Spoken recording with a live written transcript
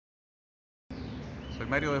Soy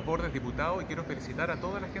Mario Desbordes, diputado, y quiero felicitar a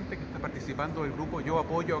toda la gente que está participando del grupo Yo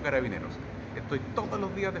Apoyo a Carabineros. Estoy todos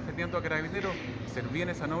los días defendiendo a Carabineros, ser bien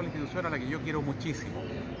esa noble institución a la que yo quiero muchísimo.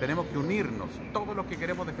 Tenemos que unirnos, todos los que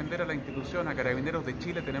queremos defender a la institución, a Carabineros de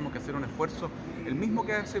Chile, tenemos que hacer un esfuerzo, el mismo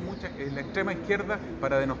que hace la extrema izquierda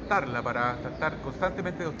para denostarla, para tratar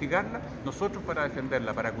constantemente de hostigarla, nosotros para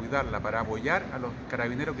defenderla, para cuidarla, para apoyar a los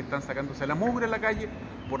carabineros que están sacándose la mugre en la calle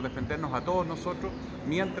por defendernos a todos nosotros,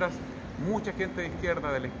 mientras mucha gente de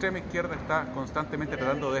izquierda, de la extrema izquierda, está constantemente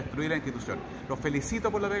tratando de destruir la institución. Los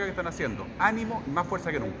felicito por la pega que están haciendo. Ánimo y más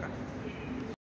fuerza que nunca.